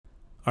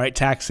All right,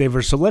 tax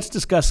savers. So let's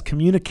discuss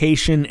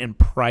communication and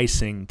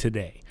pricing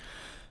today.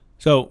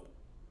 So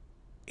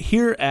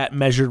here at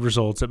Measured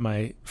Results at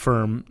my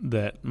firm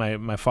that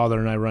my father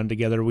and I run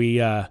together, we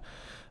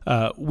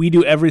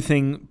do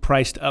everything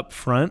priced up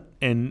front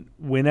and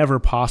whenever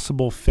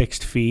possible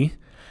fixed fee,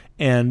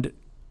 and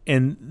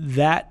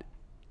that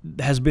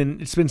it's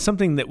been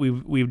something that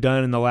we've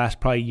done in the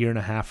last probably year and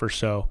a half or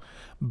so.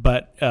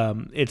 But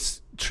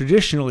it's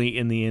traditionally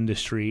in the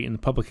industry, in the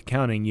public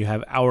accounting, you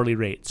have hourly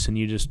rates, and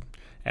you just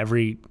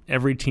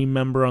every team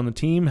member on the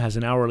team has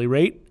an hourly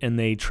rate, and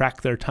they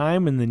track their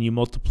time, and then you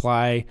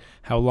multiply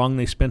how long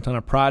they spent on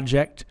a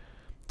project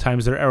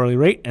times their hourly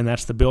rate, and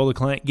that's the bill the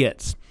client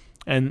gets.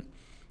 And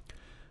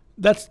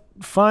that's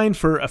fine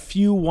for a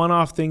few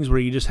one-off things where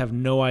you just have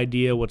no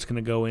idea what's going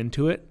to go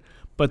into it.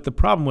 But the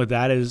problem with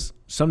that is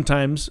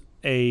sometimes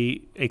a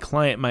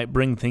client might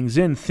bring things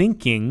in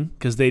thinking,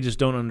 because they just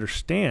don't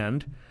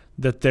understand,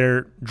 that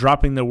they're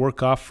dropping their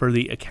work off for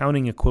the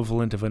accounting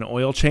equivalent of an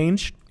oil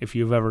change. If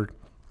you've ever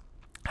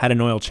had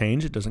an oil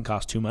change, it doesn't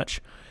cost too much.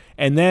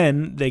 And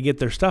then they get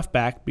their stuff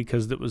back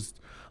because it was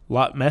a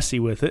lot messy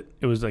with it.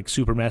 It was like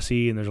super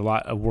messy, and there's a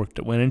lot of work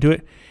that went into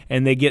it.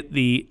 And they get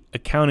the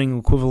accounting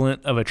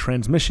equivalent of a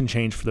transmission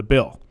change for the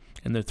bill,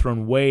 and they're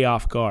thrown way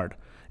off guard.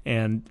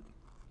 And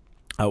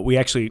we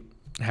actually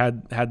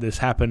had this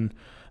happen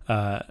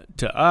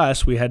to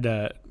us. We had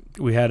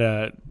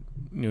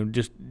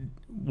just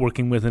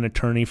working with an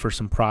attorney for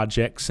some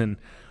projects, and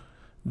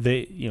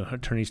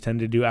attorneys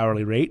tend to do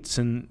hourly rates,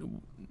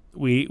 and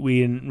we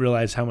didn't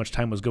realize how much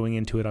time was going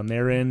into it on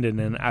their end, and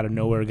then out of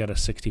nowhere got a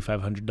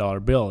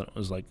 $6,500 bill, and it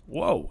was like,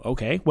 whoa,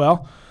 okay,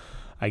 well,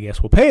 I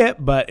guess we'll pay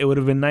it, but it would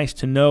have been nice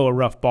to know a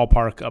rough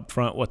ballpark up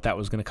front what that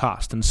was going to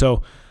cost. And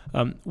so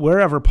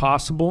wherever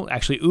possible,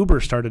 actually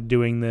Uber started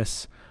doing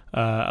this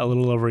a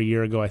little over a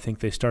year ago. I think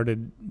they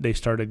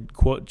started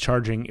quote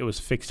charging, it was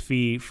fixed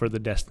fee for the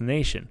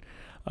destination.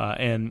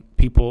 And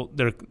people,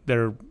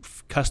 their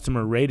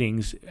customer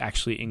ratings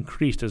actually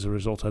increased as a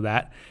result of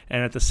that.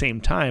 And at the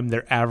same time,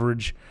 their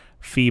average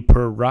fee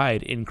per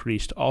ride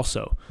increased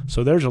also.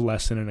 So there's a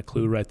lesson and a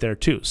clue right there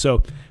too.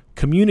 So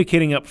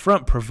communicating up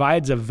front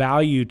provides a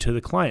value to the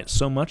client,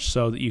 so much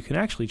so that you can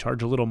actually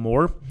charge a little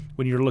more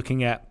when you're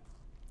looking at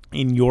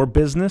in your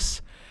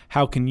business.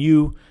 How can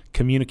you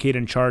communicate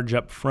and charge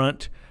up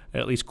front,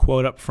 at least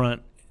quote up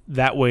front?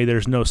 That way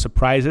there's no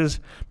surprises,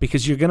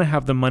 because you're going to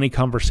have the money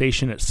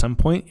conversation at some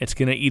point. It's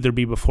going to either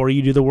be before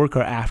you do the work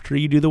or after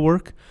you do the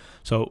work.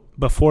 So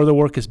before the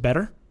work is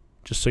better,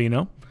 just so you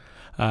know,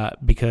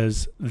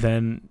 because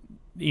then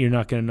you're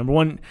not going to, number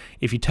one,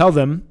 if you tell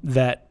them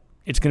that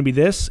it's going to be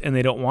this and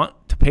they don't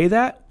want to pay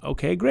that,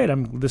 okay, great.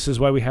 This is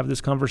why we have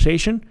this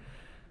conversation.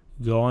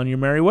 Go on your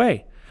merry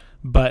way.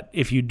 But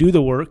if you do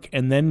the work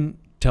and then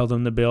tell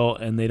them the bill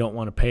and they don't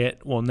want to pay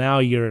it, well, now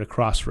you're at a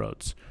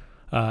crossroads.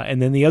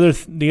 And then the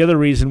other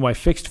reason why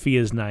fixed fee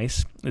is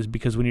nice is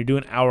because when you're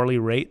doing hourly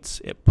rates,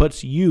 it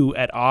puts you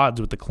at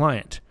odds with the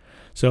client.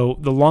 So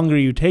the longer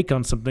you take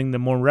on something, the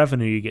more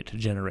revenue you get to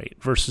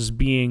generate, versus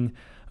being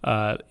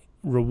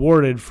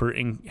rewarded for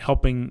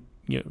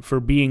for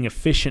being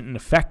efficient and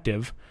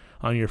effective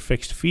on your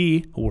fixed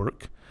fee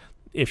work.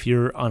 If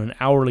you're on an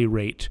hourly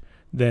rate,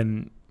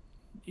 then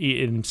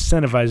it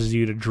incentivizes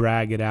you to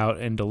drag it out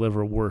and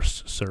deliver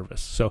worse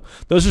service. So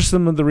those are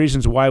some of the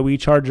reasons why we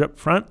charge up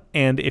front.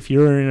 And if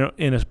you're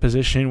in a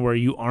position where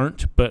you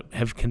aren't but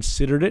have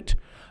considered it,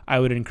 I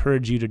would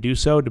encourage you to do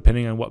so,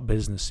 depending on what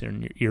business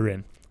you're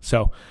in.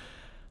 So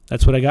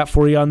that's what I got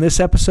for you on this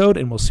episode,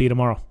 and we'll see you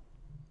tomorrow.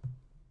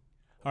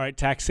 All right,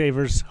 tax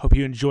savers, hope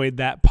you enjoyed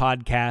that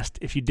podcast.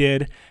 If you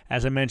did,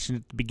 as I mentioned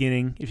at the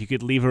beginning, if you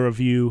could leave a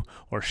review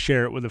or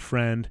share it with a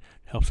friend,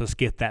 helps us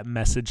get that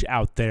message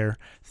out there.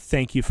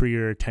 Thank you for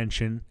your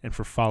attention and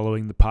for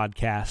following the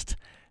podcast,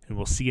 and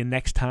we'll see you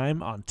next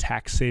time on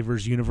Tax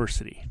Savers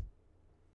University.